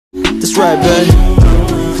That's right, babe.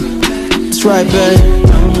 That's right, babe.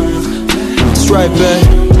 That's right, babe.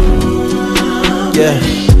 Yeah.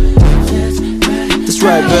 That's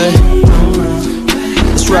right, babe.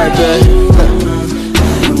 That's right, babe.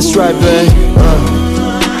 That's right, babe.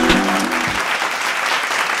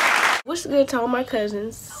 What's good to all my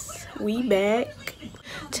cousins? We back.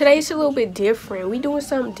 Today's a little bit different. We doing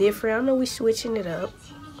something different. I know we switching it up.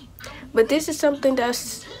 But this is something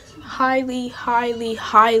that's highly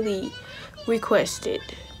requested.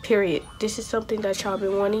 Period. This is something that y'all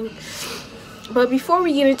been wanting. But before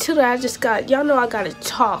we get into that, y'all know I gotta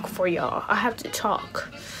talk for y'all. I have to talk.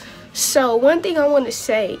 So one thing I want to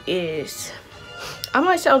say is, I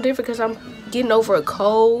might sound different because I'm getting over a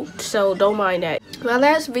cold, so don't mind that. My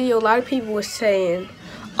last video, a lot of people were saying,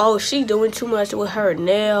 oh, she doing too much with her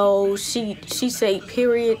nails. She say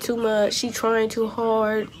period too much. She trying too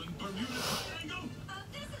hard.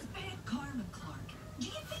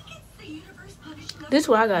 This is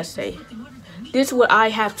what I gotta say. This is what I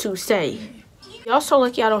have to say. Y'all so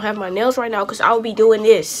lucky I don't have my nails right now because I'll be doing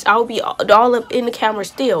this. I'll be all up in the camera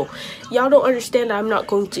still. Y'all don't understand that I'm not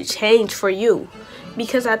going to change for you.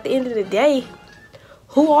 Because at the end of the day,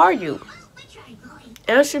 who are you?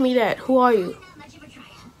 Answer me that. Who are you?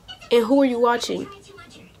 And who are you watching?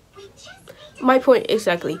 My point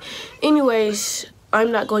exactly. Anyways,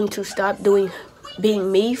 I'm not going to stop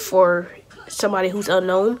being me for somebody who's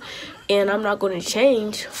unknown. And I'm not going to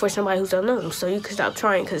change for somebody who's unknown. So you can stop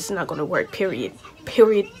trying because it's not going to work. Period.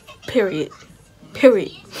 Period. Period.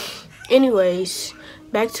 Period. Anyways,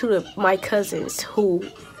 back to my cousins who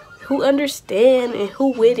understand and who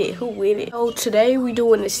with it. So today we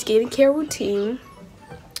doing a skincare routine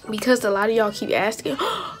because a lot of y'all keep asking,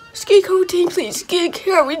 skincare routine, please.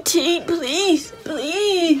 Skincare routine, please.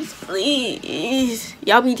 Please.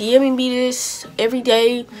 Y'all be DMing me this every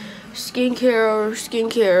day.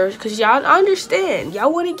 Skincare, because y'all understand.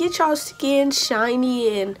 Y'all want to get y'all skin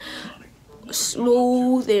shiny and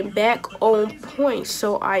smooth and back on point,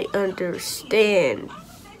 so I understand.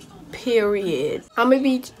 Period. I'm gonna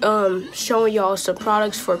be showing y'all some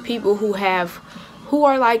products for people who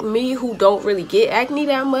are like me, who don't really get acne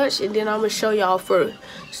that much, and then I'm gonna show y'all for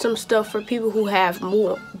some stuff for people who have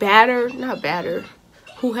more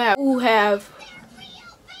who have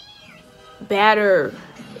batter.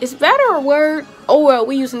 Is batter a word? Oh well,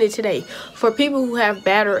 we using it today. For people who have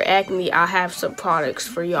batter acne, I have some products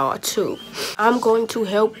for y'all too. I'm going to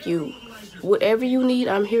help you. Whatever you need,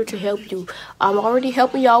 I'm here to help you. I'm already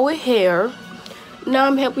helping y'all with hair. Now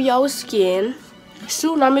I'm helping y'all with skin.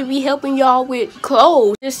 Soon I'm gonna be helping y'all with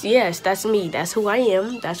clothes. Yes, that's me. That's who I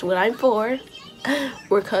am. That's what I'm for.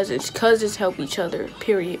 We're cousins. Cousins help each other.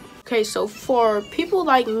 Period. Okay, so for people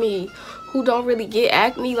like me who don't really get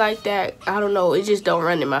acne like that, I don't know, it just don't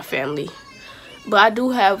run in my family. But I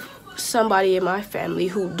do have somebody in my family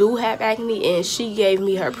who do have acne, and she gave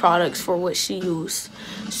me her products for what she used.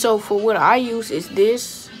 So for what I use is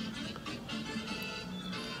this.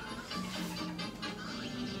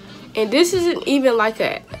 And this isn't even like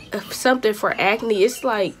something for acne. It's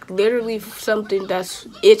like literally something that's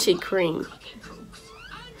itching cream.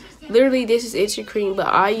 Literally, this is itchy cream, but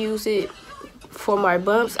I use it for my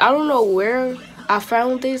bumps. I don't know where I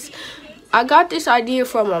found this. I got this idea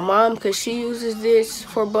from my mom because she uses this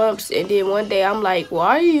for bumps, and then one day I'm like,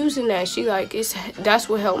 why are you using that? She like, that's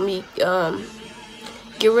what helped me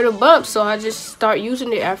get rid of bumps. So I just start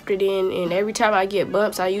using it after then, and every time I get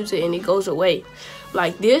bumps I use it and it goes away.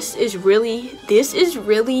 Like this is really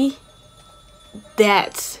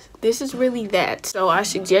that. So I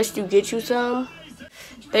suggest you get you some.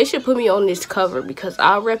 They should put me on this cover because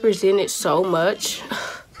I represent it so much.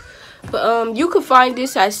 But you can find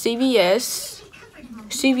this at CVS.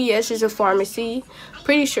 CVS is a pharmacy.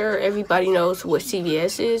 Pretty sure everybody knows what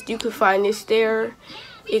CVS is. You can find this there.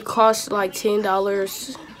 It costs like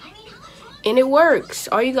 $10 and it works.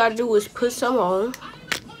 All you gotta do is put some on.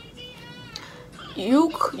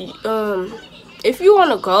 If you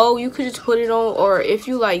want to go, you could just put it on, or if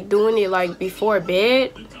you like doing it like before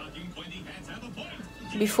bed,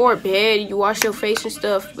 you wash your face and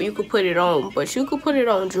stuff, you could put it on. But you could put it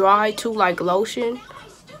on dry too, like lotion,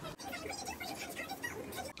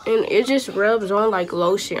 and it just rubs on like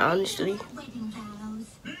lotion. Honestly,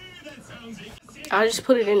 I just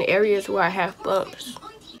put it in the areas where I have bumps.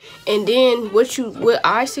 And then what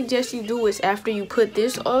I suggest you do is, after you put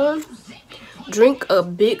this on, drink a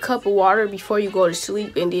big cup of water before you go to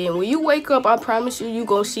sleep, and then when you wake up, I promise you're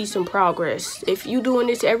gonna see some progress. If you doing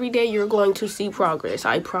this every day, you're going to see progress.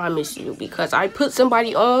 I promise you, because I put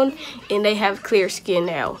somebody on and they have clear skin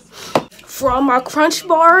now. For all my crunch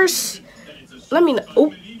bars, let me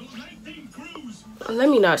know. let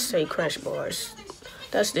me not say crunch bars.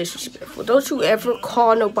 That's disrespectful. Don't you ever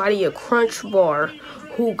call nobody a crunch bar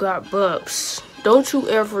who got bumps. Don't you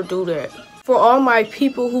ever do that. For all my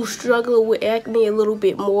people who struggle with acne a little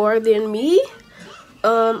bit more than me,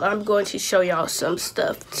 I'm going to show y'all some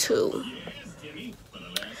stuff too.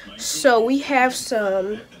 So we have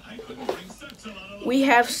some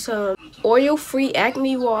oil-free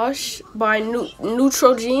acne wash by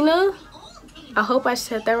Neutrogena. I hope I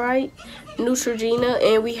said that right. Neutrogena.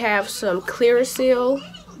 And we have some Clearasil.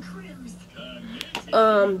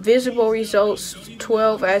 Visible results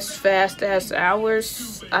 12 as fast as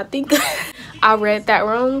hours. I think I read that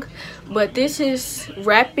wrong. But this is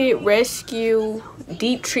Rapid Rescue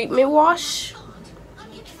Deep Treatment Wash.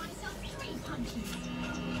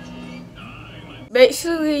 It's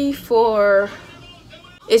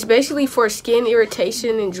basically for skin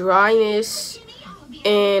irritation and dryness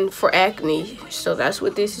and for acne. So that's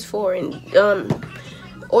what this is for. And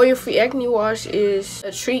oil-free acne wash is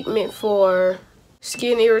a treatment for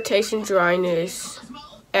skin irritation, dryness,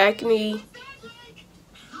 acne.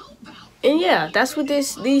 And yeah, that's what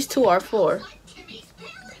these two are for.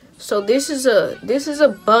 So this is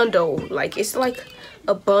a bundle. Like, it's like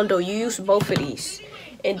a bundle. You use both of these.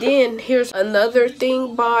 And then here's another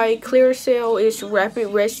thing by Clearasil. It's Rapid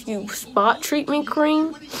Rescue Spot Treatment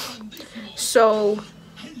Cream. So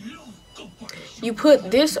you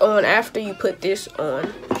put this on after you put this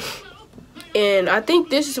on. And I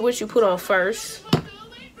think this is what you put on first.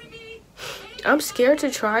 I'm scared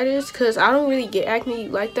to try this because I don't really get acne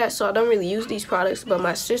like that, so I don't really use these products, but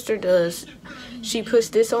my sister does. She puts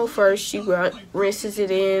this on first, she rinses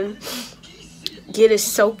it in, get it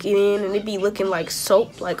soaking in, and it be looking like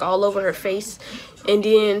soap, like all over her face. And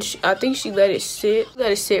then I think she let it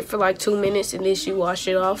sit for like 2 minutes, and then she wash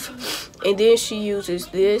it off. And then she uses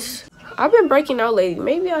this. I've been breaking out lately.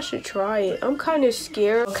 Maybe I should try it. I'm kind of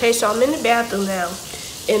scared. Okay, so I'm in the bathroom now.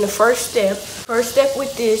 And the first step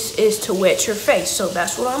with this is to wet your face. So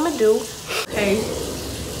that's what I'm gonna do. Okay,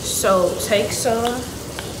 so take some,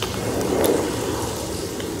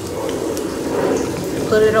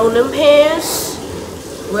 put it on them hands,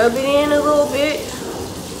 rub it in a little bit,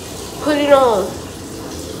 put it on.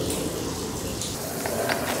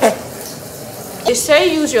 It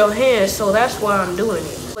say use your hands, so that's why I'm doing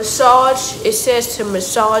it. Massage, it says to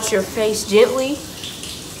massage your face gently.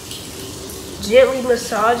 Gently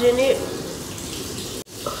massaging it.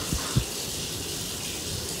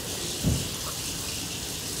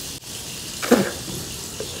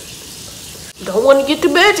 Don't want to get the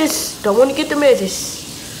edges. Don't want to get the edges.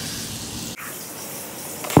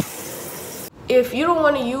 If you don't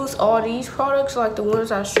want to use all these products like the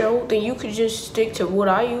ones I showed, then you could just stick to what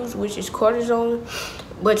I use, which is cortisone.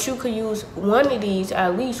 But you could use one of these,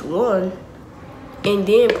 at least one, and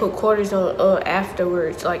then put cortisone on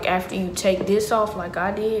afterwards. Like after you take this off like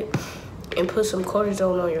I did, and put some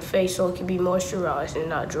cortisone on your face so it can be moisturized and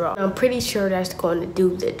not dry. I'm pretty sure that's going to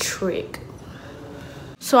do the trick.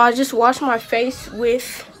 So I just washed my face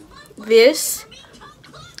with this,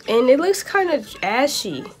 and it looks kind of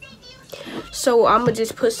ashy. So I'm going to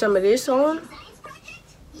just put some of this on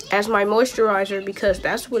as my moisturizer, because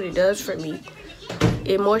that's what it does for me.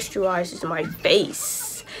 It moisturizes my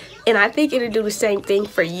face. And I think it'll do the same thing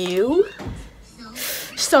for you.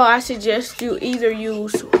 So I suggest you either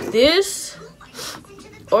use this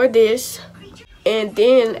or this. And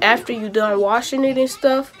then after you're done washing it and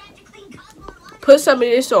stuff, put some of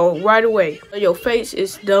this on right away. So your face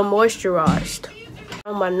is done moisturized.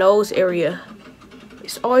 On my nose area,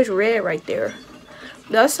 it's always red right there.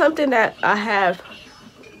 That's something that I have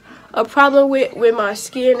a problem with my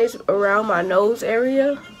skin, is around my nose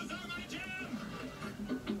area.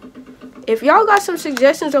 If y'all got some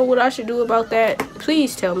suggestions on what I should do about that,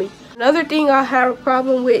 please tell me. Another thing I have a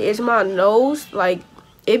problem with is my nose. Like,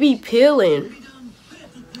 it be peeling.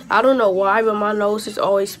 I don't know why, but my nose is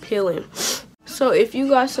always peeling. So if you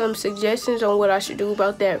got some suggestions on what I should do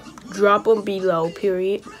about that, drop them below,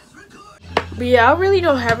 period. But yeah, I really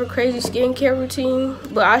don't have a crazy skincare routine,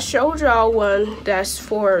 but I showed y'all one that's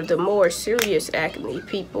for the more serious acne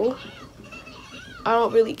people. I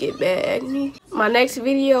don't really get bad acne. My next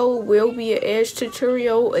video will be an edge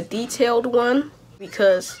tutorial, a detailed one,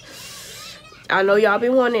 because I know y'all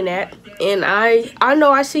been wanting that. And I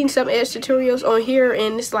know I seen some edge tutorials on here,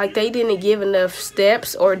 and it's like they didn't give enough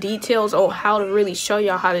steps or details on how to really show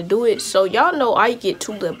y'all how to do it. So y'all know I get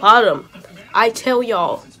to the bottom. I tell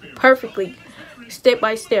y'all perfectly, step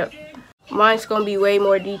by step. Mine's gonna be way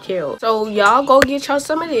more detailed. So y'all go get y'all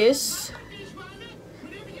some of this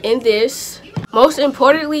and this. Most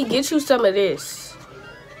importantly, get you some of this.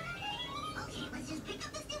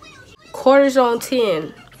 quarters on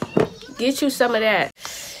 10. Get you some of that.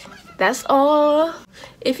 That's all.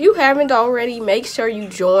 If you haven't already, make sure you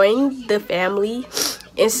join the family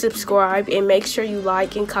and subscribe, and make sure you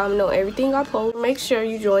like and comment on everything I post. Make sure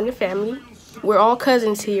you join the family. We're all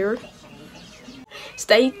cousins here.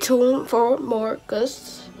 Stay tuned for more,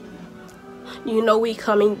 because you know we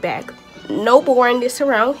coming back. No boringness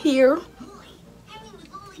around here.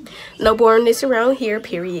 No boringness around here,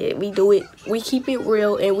 period. We do it, we keep it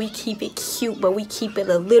real, and we keep it cute, but we keep it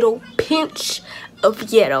a little pinch of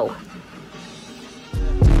ghetto.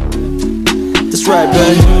 That's right,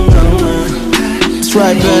 babe. That's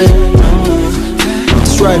right, babe.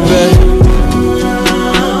 That's right, babe.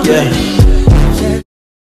 Yeah.